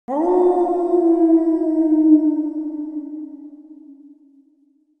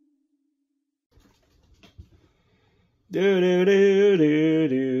Do do do do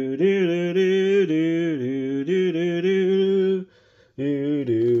do do do do do do do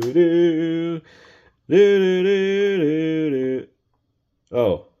do do do do.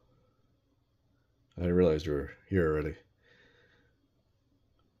 Oh, I realized you were here already.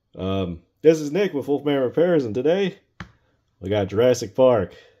 This is Nick with Wolfman Repairs, and today we got Jurassic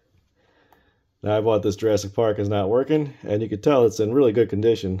Park. Now I bought this Jurassic Park, is not working, and you can tell it's in really good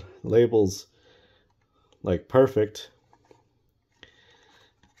condition. The label's like perfect.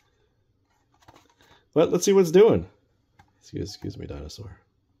 But let's see what it's doing. Excuse me, Dinosaur.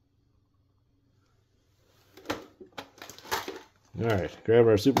 Alright, grab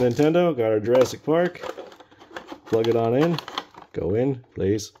our Super Nintendo, got our Jurassic Park, plug it on in, go in,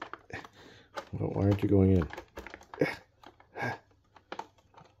 please. Why aren't you going in?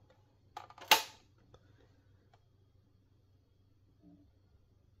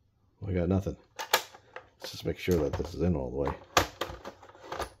 We got nothing. Let's just make sure that this is in all the way.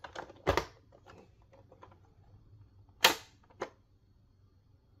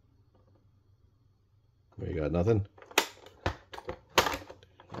 We got nothing.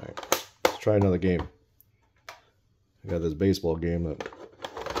 Alright, let's try another game. I got this baseball game that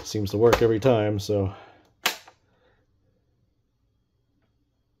seems to work every time, so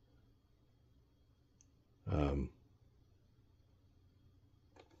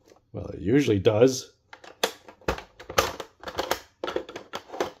well, it usually does.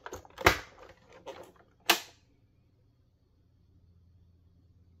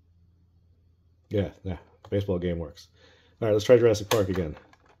 Yeah, baseball game works. All right, let's try Jurassic Park again.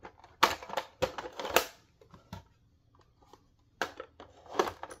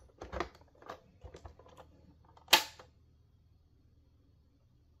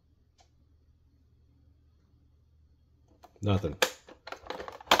 Nothing.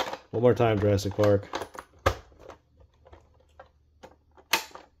 One more time, Jurassic Park.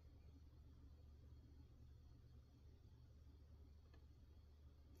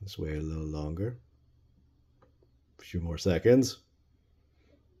 Let's wait a little longer. A few more seconds.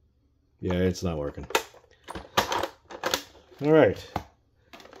 Yeah, it's not working. All right.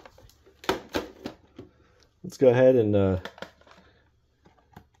 Let's go ahead and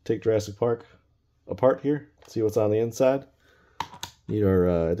take Jurassic Park apart here. See what's on the inside. Need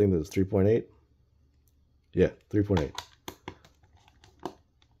our, I think this is 3.8. Yeah, 3.8.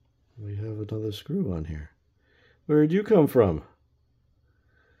 We have another screw on here. Where did you come from?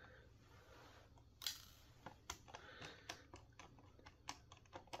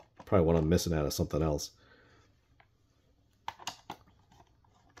 Probably one I'm missing out of something else.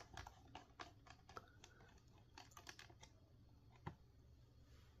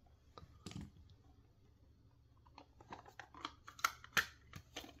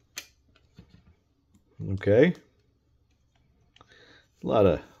 Okay. A lot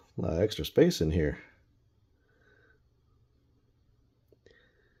of extra space in here.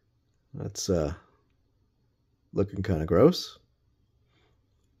 That's looking kind of gross.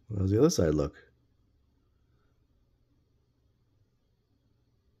 How's the other side look?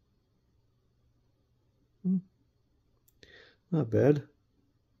 Not bad.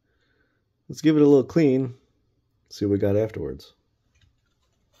 Let's give it a little clean. See what we got afterwards.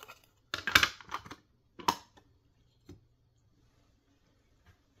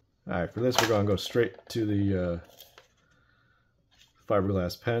 Alright, for this we're going to go straight to the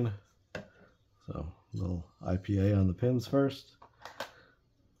fiberglass pen. So, a little IPA on the pins first.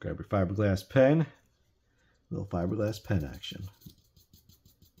 Grab your fiberglass pen. A little fiberglass pen action.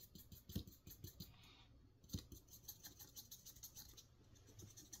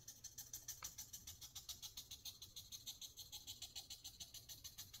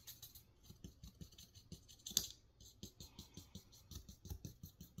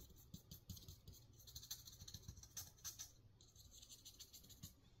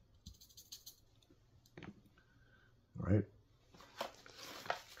 All right.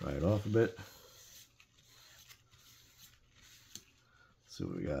 Dry it off a bit. See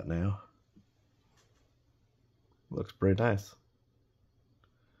what we got now. Looks pretty nice.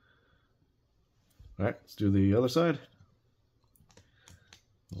 All right, let's do the other side.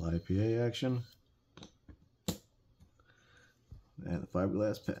 A little IPA action. And the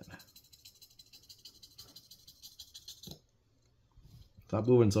fiberglass pen. Stop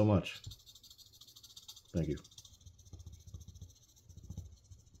moving so much. Thank you.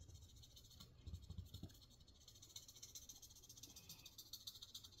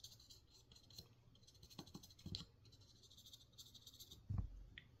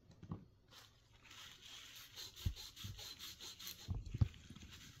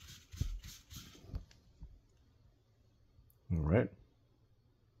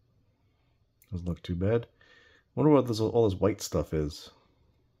 look too bad. Wonder what all this white stuff is.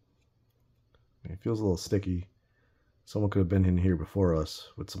 It feels a little sticky. Someone could have been in here before us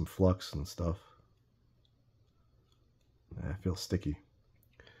with some flux and stuff. It feels sticky.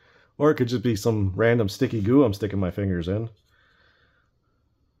 Or it could just be some random sticky goo I'm sticking my fingers in.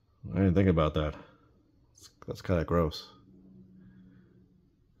 I didn't think about that. That's kind of gross.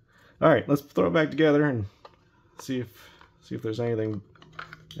 Alright, let's throw it back together and see if there's anything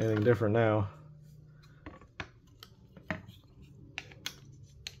different now.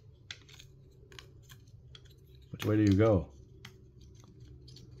 Which way do you go?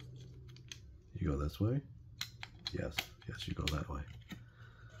 You go this way? Yes, you go that way.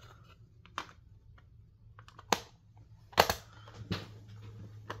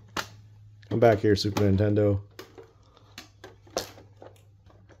 I'm back here, Super Nintendo.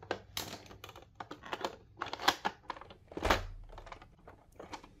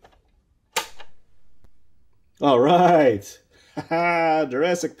 All right. Haha,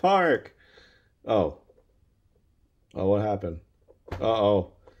 Jurassic Park. Oh, what happened?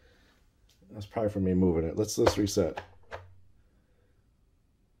 Uh-oh. That's probably from me moving it. Let's reset.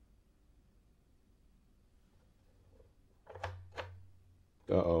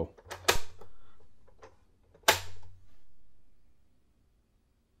 Uh-oh.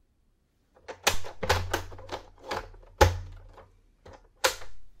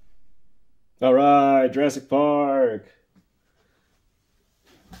 All right, Jurassic Park.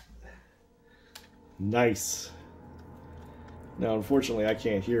 Nice. Now, unfortunately, I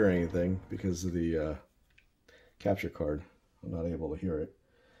can't hear anything because of the capture card. I'm not able to hear it.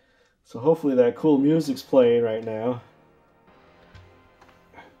 So hopefully that cool music's playing right now.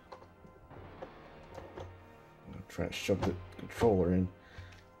 I'm trying to shove the controller in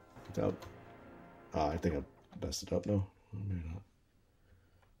without... I think I messed it up. No, maybe not.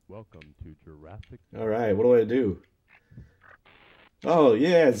 Welcome to Jurassic. Alright, what do I do? Oh,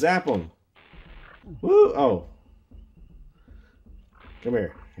 yeah, zap them. Woo! Oh. Come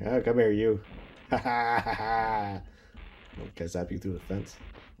here. Yeah, come here, you. Ha ha ha ha. Can I zap you through the fence?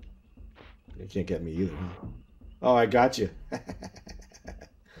 You can't get me either, huh? Oh, I got you.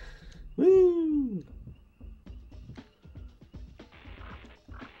 Woo!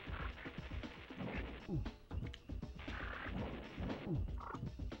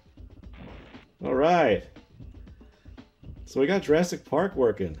 All right. So we got Jurassic Park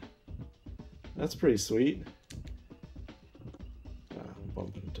working. That's pretty sweet. I'm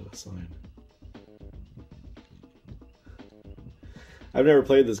bumping into a sign. I've never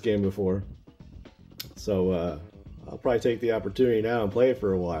played this game before. So I'll probably take the opportunity now and play it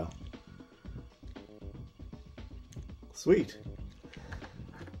for a while. Sweet.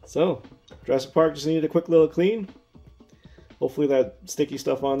 So, Jurassic Park just needed a quick little clean. Hopefully that sticky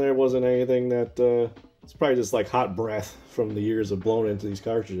stuff on there wasn't anything that... it's probably just like hot breath from the years of blowing into these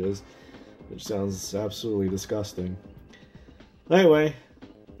cartridges, which sounds absolutely disgusting. Anyway,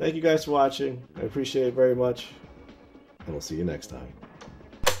 thank you guys for watching. I appreciate it very much, and we'll see you next time.